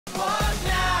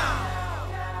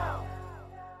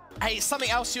Hey, something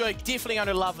else you are definitely going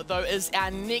to love, though, is our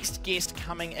next guest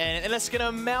coming in. And it's going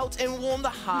to melt and warm the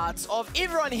hearts of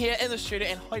everyone here in the studio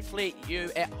and hopefully you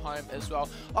at home as well.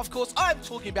 Of course, I'm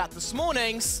talking about this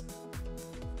morning's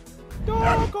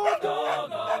Dog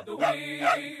of the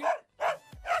Week.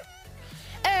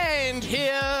 And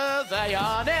here they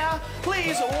are now.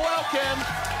 Please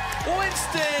welcome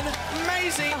Winston,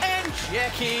 Maisie, and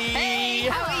Jackie. Hey,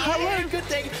 how are you? Hello, good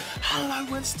thing.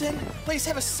 Hello, Winston. Please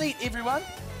have a seat, everyone.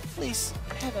 Please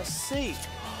have a seat.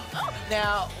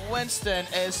 Now, Winston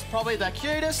is probably the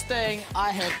cutest thing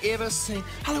I have ever seen.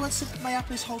 Hello, Winston. May I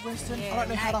please hold Winston? Yeah, I don't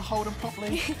know how to hold him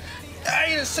properly.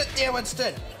 Hey, just sit there,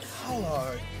 Winston.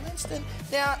 Hello, Winston.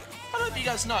 Now, I don't know if you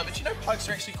guys know, but you know pugs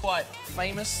are actually quite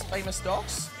famous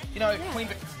dogs. You know, yeah.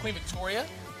 Queen Victoria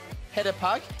had a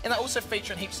pug, and they also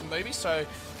feature in heaps of movies. So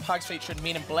pugs feature in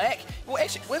Men in Black. Well,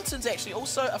 actually, Winston's actually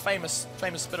also a famous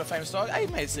dog. Hey,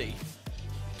 Maisie.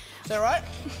 Is that right?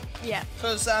 Yeah.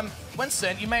 Because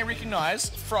Winston, you may recognise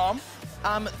from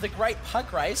the Great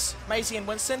Pug Race. Maisie and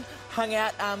Winston hung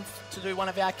out to do one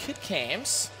of our kid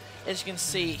cams, as you can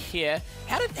see here.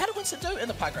 How did Winston do in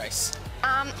the pug race?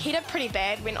 He did pretty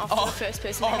bad. Went off to the first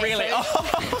person. Oh, really? Oh.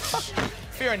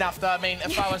 Fair enough, though. I mean,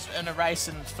 if I was in a race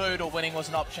and food or winning was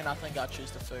an option, I think I'd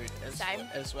choose the food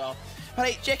as well. But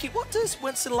hey, Jackie, what does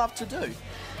Winston love to do?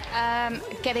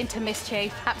 Get into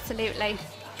mischief, absolutely.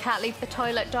 Can't leave the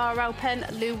toilet door open,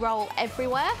 loo roll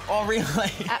everywhere. Oh,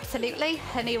 really? Absolutely,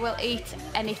 and he will eat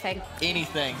anything.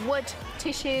 Anything? Wood,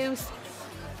 tissues,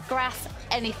 grass,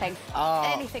 anything. Oh.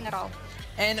 Anything at all.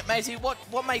 And Maisie,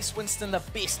 what makes Winston the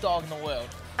best dog in the world?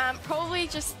 Probably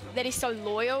just that he's so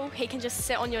loyal. He can just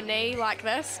sit on your knee like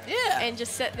this. Yeah. And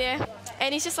just sit there.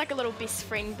 And he's just like a little best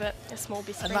friend, but a small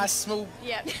best friend. A nice small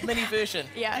mini version.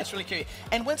 Yeah. That's really cute.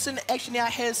 And Winston actually now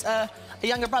has a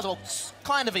younger brother, well,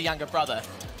 kind of a younger brother.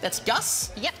 That's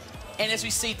Gus. Yep. And as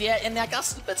we see there, and now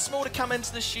Gus is a bit small to come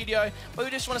into the studio, but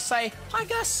we just want to say, hi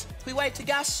Gus. We wave to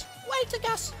Gus. Wave to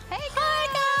Gus. Hey,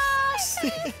 Hi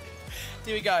Gus.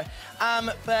 There we go.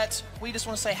 But we just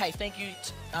want to say, hey, thank you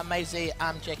to Maisie,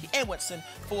 Jackie and Winston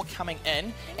for coming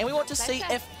in. And we want to see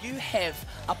if you have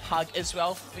a pug as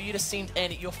well, for you to send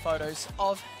in your photos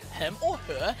of him or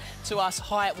her to us,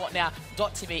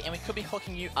 hi@whatnow.tv, and we could be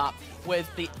hooking you up with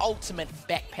the ultimate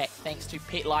backpack thanks to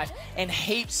Pet Life and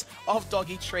heaps of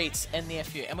doggy treats in there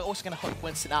for you. And we're also going to hook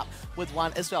Winston up with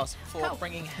one as well for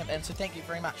bringing him in. So thank you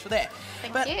very much for that.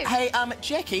 Thank you. Hey,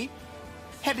 Jackie,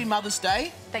 happy Mother's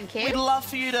Day. Thank you. We'd love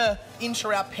for you to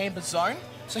enter our Pamper Zone.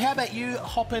 So how about you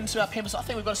hop into our Pamper Zone? I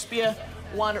think we've got a spare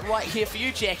one right here for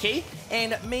you, Jackie.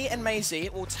 And me and Maisie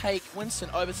will take Winston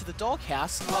over to the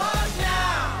doghouse. What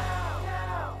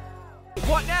now?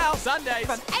 What now? Sundays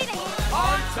From 8 a.m.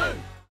 on 2.